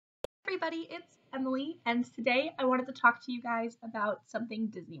everybody, it's Emily, and today I wanted to talk to you guys about something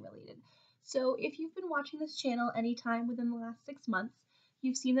Disney related. So if you've been watching this channel anytime within the last 6 months,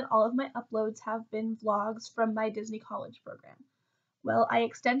 you've seen that all of my uploads have been vlogs from my Disney college program. Well, I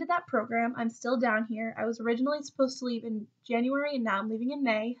extended that program. I'm still down here. I was originally supposed to leave in January and now I'm leaving in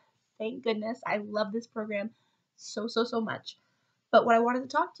May. Thank goodness. I love this program so much. But what I wanted to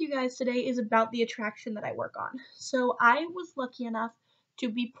talk to you guys today is about the attraction that I work on. So I was lucky enough to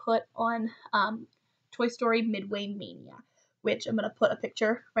be put on Toy Story Midway Mania, which I'm going to put a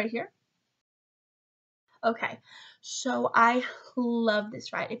picture right here. Okay, so I love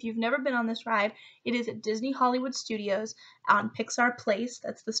this ride. If you've never been on this ride, it is at Disney Hollywood Studios on Pixar Place.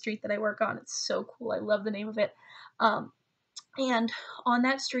 That's the street that I work on. It's so cool. I love the name of it. And on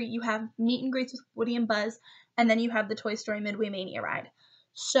that street, you have meet and greets with Woody and Buzz, and then you have the Toy Story Midway Mania ride.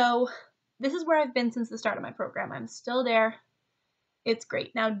 So this is where I've been since the start of my program. I'm still there. It's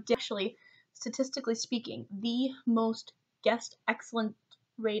great. Now, actually, statistically speaking, the most guest excellent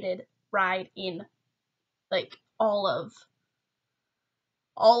rated ride in like all of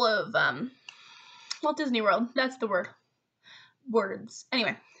Walt Disney World. That's the word. Words.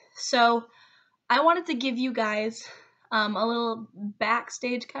 Anyway, so I wanted to give you guys a little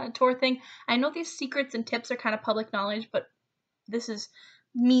backstage kind of tour thing. I know these secrets and tips are kind of public knowledge, but this is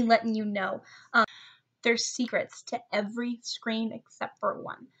me letting you know. There's secrets to every screen except for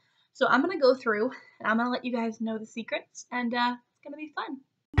one. So I'm going to go through and I'm going to let you guys know the secrets, and it's going to be fun.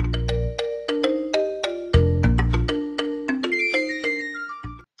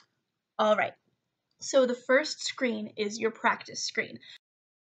 All right. So the first screen is your practice screen.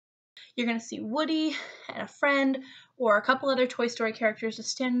 You're going to see Woody and a friend or a couple other Toy Story characters just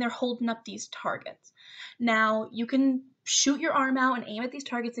standing there holding up these targets. Now, you can shoot your arm out and aim at these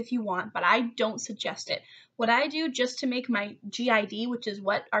targets if you want, but I don't suggest it. What I do just to make my GID, which is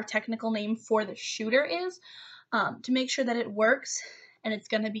what our technical name for the shooter is, to make sure that it works and it's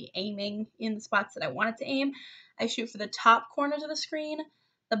going to be aiming in the spots that I want it to aim, I shoot for the top corners of the screen,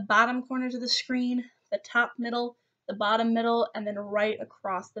 the bottom corners of the screen, the top middle, the bottom middle, and then right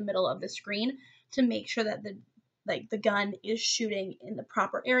across the middle of the screen to make sure that the gun is shooting in the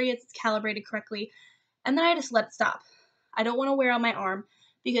proper areas, it's calibrated correctly, and then I just let it stop. I don't want to wear on my arm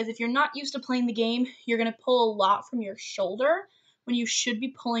because if you're not used to playing the game, you're going to pull a lot from your shoulder when you should be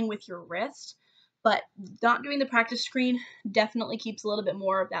pulling with your wrist, but not doing the practice screen definitely keeps a little bit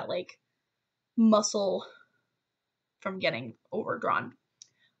more of that muscle from getting overdrawn.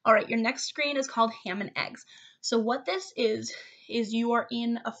 All right, your next screen is called Ham and Eggs. So what this is you are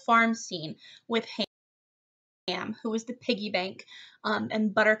in a farm scene with Ham, who is the piggy bank,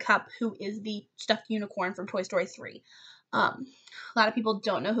 and Buttercup, who is the stuffed unicorn from Toy Story 3. A lot of people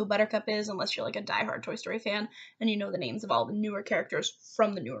don't know who Buttercup is unless you're like a diehard Toy Story fan and you know the names of all the newer characters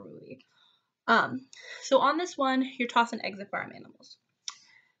from the newer movie. So on this one, you're tossing eggs at farm animals.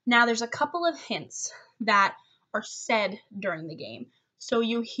 Now, there's a couple of hints that are said during the game. So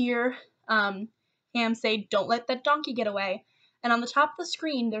you hear Ham say, "Don't let that donkey get away." And on the top of the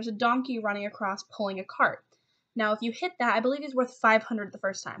screen, there's a donkey running across pulling a cart. Now, if you hit that, I believe he's worth 500 the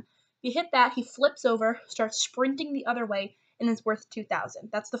first time. If you hit that, he flips over, starts sprinting the other way, and is worth 2,000.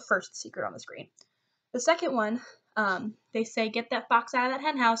 That's the first secret on the screen. The second one, they say, "Get that fox out of that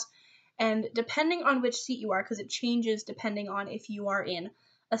hen house." And depending on which seat you are, because it changes depending on if you are in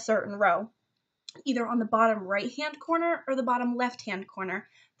a certain row, either on the bottom right-hand corner or the bottom left-hand corner,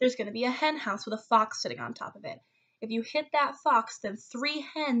 there's going to be a hen house with a fox sitting on top of it. If you hit that fox, then 3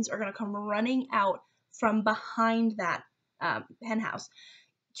 hens are going to come running out from behind that hen house.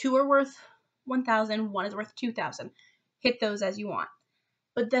 2 are worth 1,000, 1 is worth 2,000. Hit those as you want.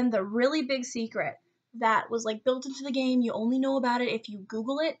 But then the really big secret that was built into the game, you only know about it if you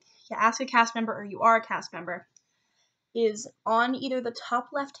Google it, you ask a cast member or you are a cast member, is on either the top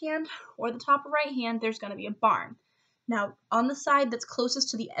left hand or the top right hand, there's going to be a barn. Now, on the side that's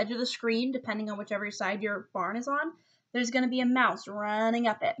closest to the edge of the screen, depending on whichever side your barn is on, there's going to be a mouse running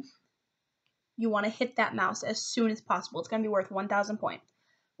up it. You want to hit that mouse as soon as possible. It's going to be worth 1,000 points.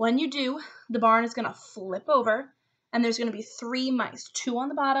 When you do, the barn is going to flip over, and there's going to be 3 mice, 2 on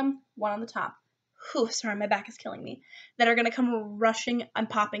the bottom, 1 on the top. Whew, sorry, my back is killing me. That are going to come rushing and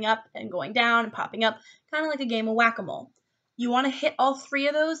popping up and going down and popping up, kind of like a game of whack-a-mole. You want to hit all 3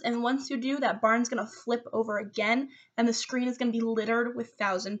 of those, and once you do, that barn's going to flip over again, and the screen is going to be littered with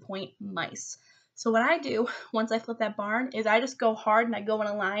 1,000-point mice. So what I do, once I flip that barn, is I just go hard and I go in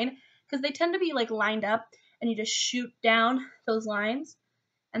a line, because they tend to be lined up, and you just shoot down those lines,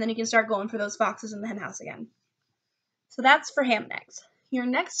 and then you can start going for those foxes in the hen house again. So that's for Ham and Eggs. Your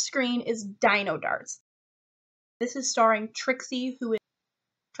next screen is Dino Darts. This is starring Trixie, who is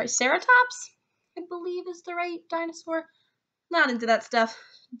Triceratops, I believe is the right dinosaur. Not into that stuff.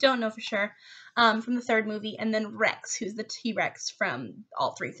 Don't know for sure. From the third movie, and then Rex, who's the T-Rex from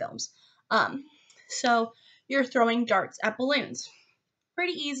all three films. So you're throwing darts at balloons.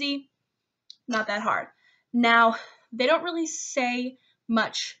 Pretty easy, not that hard. Now, they don't really say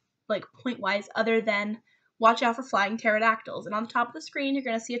much, like point-wise, other than watch out for flying pterodactyls. And on the top of the screen, you're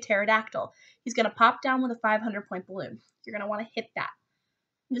going to see a pterodactyl. He's going to pop down with a 500-point balloon. You're going to want to hit that.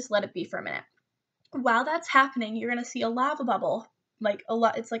 And just let it be for a minute. While that's happening, you're going to see a lava bubble,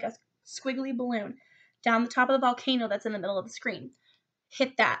 it's like a squiggly balloon, down the top of the volcano that's in the middle of the screen.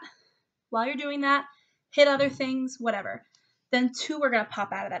 Hit that. While you're doing that, hit other things, whatever. Then 2 are going to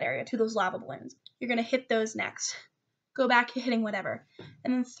pop out of that area, 2 of those lava balloons. You're going to hit those next. Go back to hitting whatever.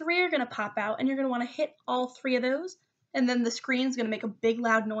 And then 3 are going to pop out, and you're going to want to hit all 3 of those. And then the screen's going to make a big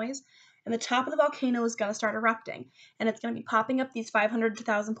loud noise, and the top of the volcano is going to start erupting. And it's going to be popping up these 500 to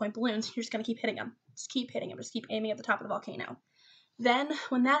 1,000-point balloons. You're just going to keep hitting them. Just keep hitting them. Just keep aiming at the top of the volcano. Then,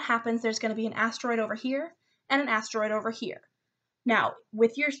 when that happens, there's going to be an asteroid over here and an asteroid over here. Now,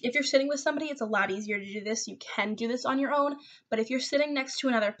 if you're sitting with somebody, it's a lot easier to do this. You can do this on your own, but if you're sitting next to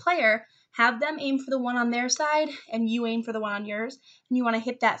another player, have them aim for the one on their side, and you aim for the one on yours, and you want to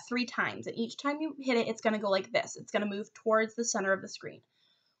hit that 3 times. And each time you hit it, it's going to go like this. It's going to move towards the center of the screen.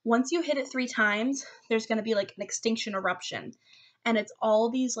 Once you hit it 3 times, there's going to be like an extinction eruption, and it's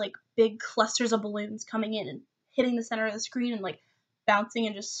all these like big clusters of balloons coming in and hitting the center of the screen and like bouncing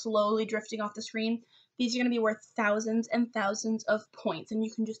and just slowly drifting off the screen. These are going to be worth thousands and thousands of points, and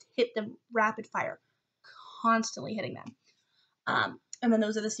you can just hit them rapid fire, constantly hitting them. And then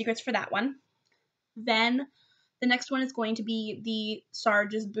those are the secrets for that one. Then the next one is going to be the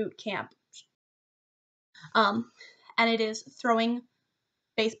Sarge's Boot Camp. And it is throwing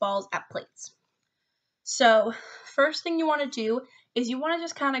baseballs at plates. So first thing you want to do is you want to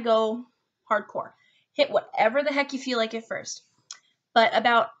just kind of go hardcore. Hit whatever the heck you feel like at first. But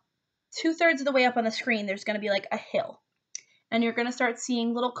about 2/3 of the way up on the screen, there's going to be like a hill. And you're going to start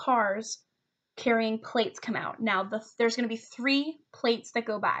seeing little cars carrying plates come out. Now, there's going to be 3 plates that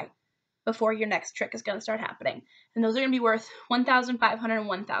go by before your next trick is going to start happening. And those are going to be worth 1,500 and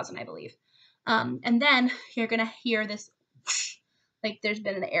 1,000, I believe. And then you're going to hear this whoosh, like there's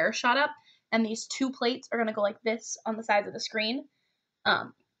been an air shot up. And these 2 plates are going to go like this on the sides of the screen,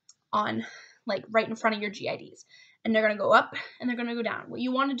 on like right in front of your GIDs. And they're going to go up and they're going to go down. What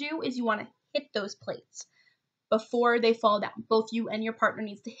you want to do is you want to hit those plates before they fall down. Both you and your partner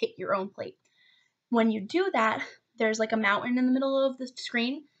needs to hit your own plate. When you do that, there's like a mountain in the middle of the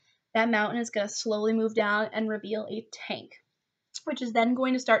screen. That mountain is going to slowly move down and reveal a tank, which is then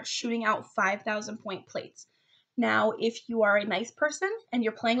going to start shooting out 5,000-point plates. Now, if you are a nice person and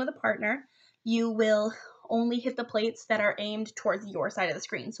you're playing with a partner, you will only hit the plates that are aimed towards your side of the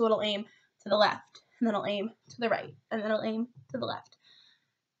screen. So it'll aim to the left, and then it'll aim to the right, and then it'll aim to the left.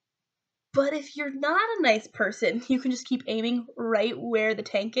 But if you're not a nice person, you can just keep aiming right where the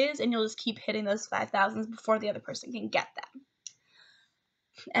tank is, and you'll just keep hitting those 5,000s before the other person can get them.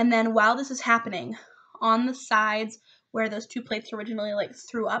 And then while this is happening, on the sides where those 2 plates originally like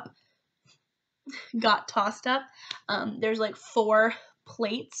threw up, got tossed up, there's like 4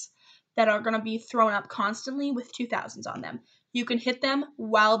 plates that are going to be thrown up constantly with 2,000s on them. You can hit them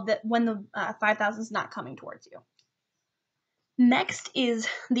when the 5,000 is not coming towards you. Next is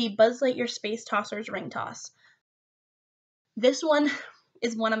the Buzz Lightyear Space Tossers Ring Toss. This one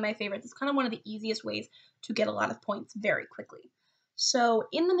is one of my favorites. It's kind of one of the easiest ways to get a lot of points very quickly. So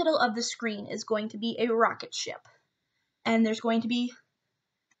in the middle of the screen is going to be a rocket ship. And there's going to be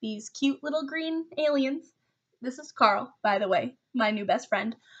these cute little green aliens. This is Carl, by the way, my new best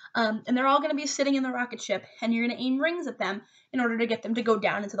friend. And they're all going to be sitting in the rocket ship, and you're going to aim rings at them in order to get them to go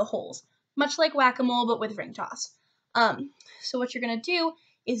down into the holes. Much like whack-a-mole, but with ring toss. So what you're going to do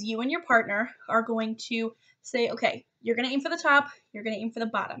is you and your partner are going to say, okay, you're going to aim for the top, you're going to aim for the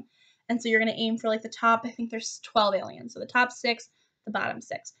bottom. And so you're going to aim for like the top, I think there's 12 aliens. So the top 6, the bottom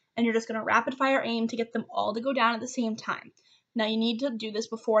 6. And you're just going to rapid fire aim to get them all to go down at the same time. Now you need to do this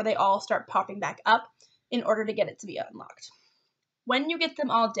before they all start popping back up in order to get it to be unlocked. When you get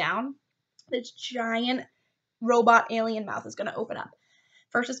them all down, this giant robot alien mouth is going to open up.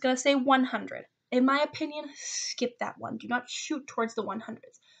 First it's going to say 100. In my opinion, skip that one. Do not shoot towards the 100s.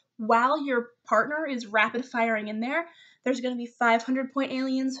 While your partner is rapid firing in there, there's going to be 500-point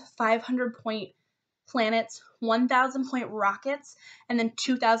aliens, 500-point planets, 1,000-point rockets, and then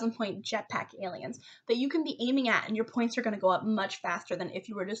 2,000-point jetpack aliens that you can be aiming at, and your points are going to go up much faster than if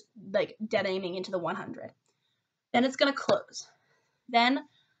you were just like dead aiming into the 100. Then it's going to close. Then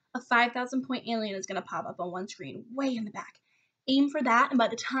a 5,000-point alien is going to pop up on one screen way in the back. aim for that, and by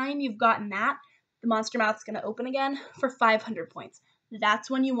the time you've gotten that, the monster mouth's going to open again for 500 points. That's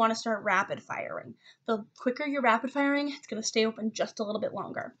when you want to start rapid firing. The quicker you're rapid firing, it's going to stay open just a little bit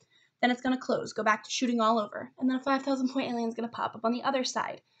longer. Then it's going to close, go back to shooting all over, and then a 5,000 point alien is going to pop up on the other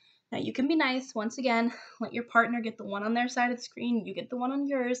side. Now you can be nice, once again, let your partner get the one on their side of the screen, you get the one on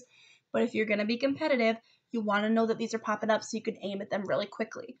yours, but if you're going to be competitive, you want to know that these are popping up so you can aim at them really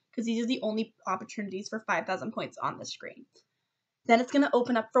quickly, because these are the only opportunities for 5,000 points on the screen. Then it's going to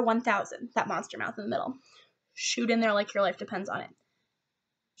open up for 1,000, that monster mouth in the middle. Shoot in there like your life depends on it.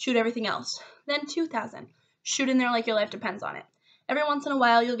 Shoot everything else. Then 2,000. Shoot in there like your life depends on it. Every once in a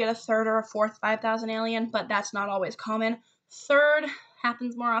while, you'll get a third or a fourth 5,000 alien, but that's not always common. Third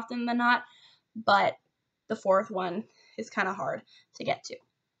happens more often than not, but the fourth one is kind of hard to get to.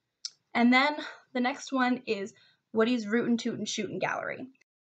 And then the next one is Woody's Rootin' Tootin' Shootin' Gallery.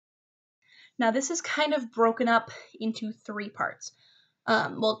 Now this is kind of broken up into 3 parts.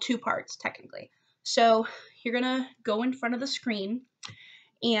 2 parts technically. So you're gonna go in front of the screen,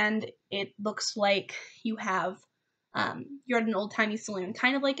 and it looks like you have you're at an old-timey saloon,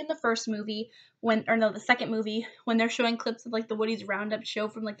 kind of like in the first movie the second movie, when they're showing clips of like the Woody's Roundup show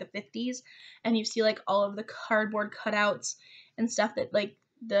from like the 50s, and you see like all of the cardboard cutouts and stuff that like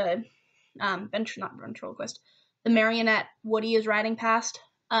the ventriloquist, the marionette Woody is riding past.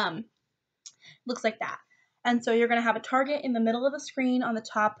 Looks like that. And so you're going to have a target in the middle of the screen on the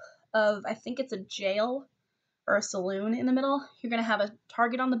top of, I think it's a jail or a saloon in the middle. You're going to have a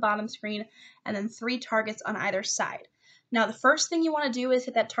target on the bottom screen and then 3 targets on either side. Now, the first thing you want to do is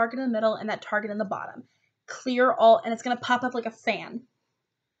hit that target in the middle and that target in the bottom. Clear all, and it's going to pop up like a fan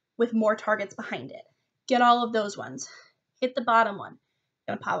with more targets behind it. Get all of those ones. Hit the bottom one. It's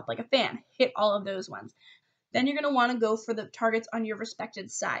going to pop up like a fan. Hit all of those ones. Then you're going to want to go for the targets on your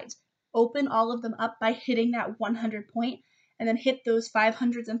respected sides. Open all of them up by hitting that 100 point, and then hit those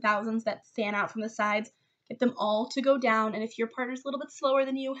 500s and thousands that fan out from the sides. Get them all to go down, and if your partner's a little bit slower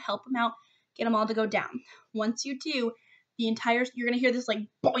than you, help them out. Get them all to go down. Once you do, you're going to hear this like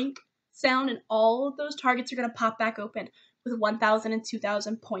boink sound, and all of those targets are going to pop back open with 1,000 and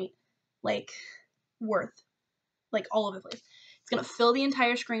 2,000 point like worth, like all over the place. It's going to fill the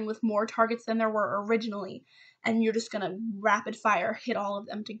entire screen with more targets than there were originally, and you're just going to rapid fire hit all of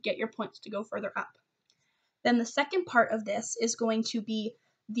them to get your points to go further up. Then the second part of this is going to be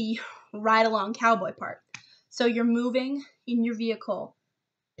the ride-along cowboy part. So you're moving in your vehicle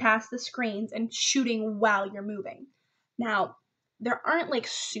past the screens and shooting while you're moving. Now, there aren't like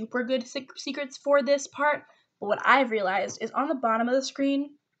super good secrets for this part, but what I've realized is on the bottom of the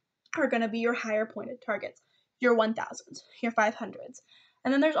screen are going to be your higher pointed targets, your 1,000s, your 500s.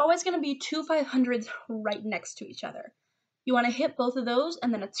 And then there's always going to be 2 500s right next to each other. You want to hit both of those,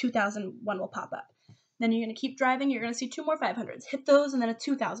 and then a 2,000 one will pop up. Then you're going to keep driving, you're going to see 2 more 500s. Hit those, and then a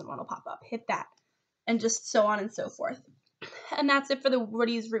 2,000 one will pop up. Hit that. And just so on and so forth. And that's it for the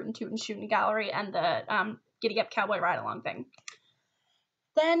Woody's Rootin' Tootin' Shootin' Gallery and the Giddy Up Cowboy Ride-Along thing.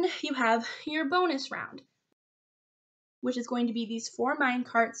 Then you have your bonus round, which is going to be these 4 mine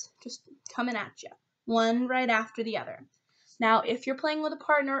carts just coming at you, one right after the other. Now, if you're playing with a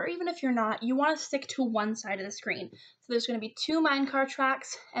partner, or even if you're not, you want to stick to one side of the screen. So there's going to be 2 minecart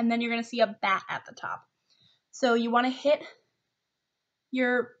tracks, and then you're going to see a bat at the top. So you want to hit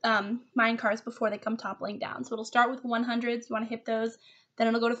your minecarts before they come toppling down. So it'll start with 100s, you want to hit those, then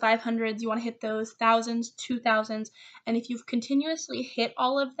it'll go to 500s, you want to hit those, 1000s, 2000s, and if you've continuously hit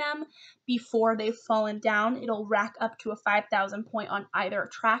all of them before they've fallen down, it'll rack up to a 5,000 point on either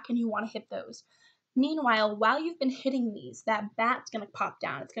track, and you want to hit those. Meanwhile, while you've been hitting these, that bat's going to pop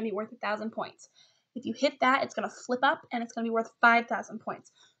down. It's going to be worth 1,000 points. If you hit that, it's going to flip up, and it's going to be worth 5,000 points.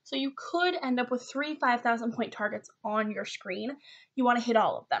 So you could end up with 3 5,000 point targets on your screen. You want to hit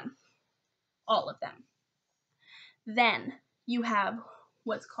all of them. All of them. Then you have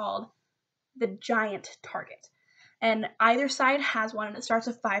what's called the giant target. And either side has one, and it starts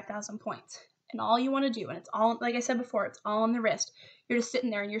with 5,000 points. And all you want to do, and it's all, like I said before, it's all on the wrist. You're just sitting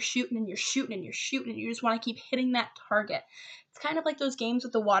there, and you're shooting, and you're shooting, and you're shooting, and you just want to keep hitting that target. It's kind of like those games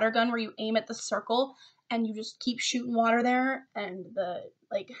with the water gun where you aim at the circle, and you just keep shooting water there, and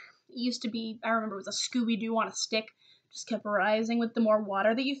it used to be, I remember it was a Scooby-Doo on a stick, just kept rising with the more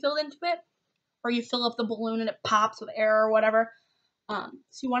water that you filled into it, or you fill up the balloon and it pops with air or whatever. So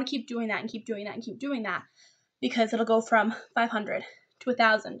you want to keep doing that and keep doing that and keep doing that, because it'll go from 500 to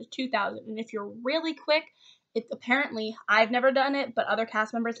 1,000 to 2,000, and if you're really quick, it apparently, I've never done it, but other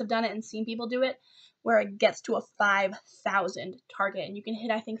cast members have done it and seen people do it, where it gets to a 5,000 target, and you can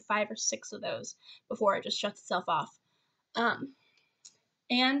hit, I think, 5 or 6 of those before it just shuts itself off.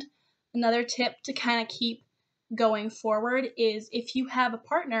 And another tip to kind of keep going forward is if you have a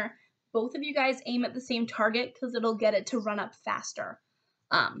partner, both of you guys aim at the same target because it'll get it to run up faster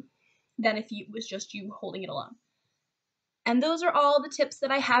than if it was just you holding it alone. And those are all the tips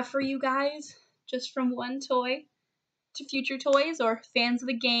that I have for you guys, just from one toy to future toys or fans of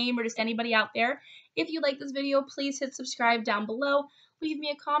the game or just anybody out there. If you like this video, please hit subscribe down below. Leave me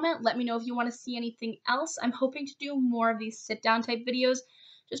a comment. Let me know if you want to see anything else. I'm hoping to do more of these sit-down type videos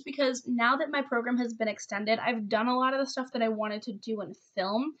just because now that my program has been extended, I've done a lot of the stuff that I wanted to do and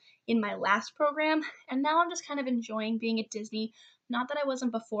film in my last program, and now I'm just kind of enjoying being at Disney. Not that I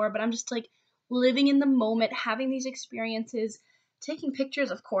wasn't before, but I'm just like living in the moment, having these experiences, taking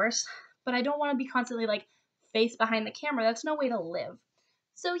pictures, of course, but I don't want to be constantly like face behind the camera. That's no way to live.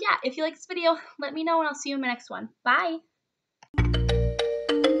 So yeah, if you like this video, let me know and I'll see you in my next one. Bye!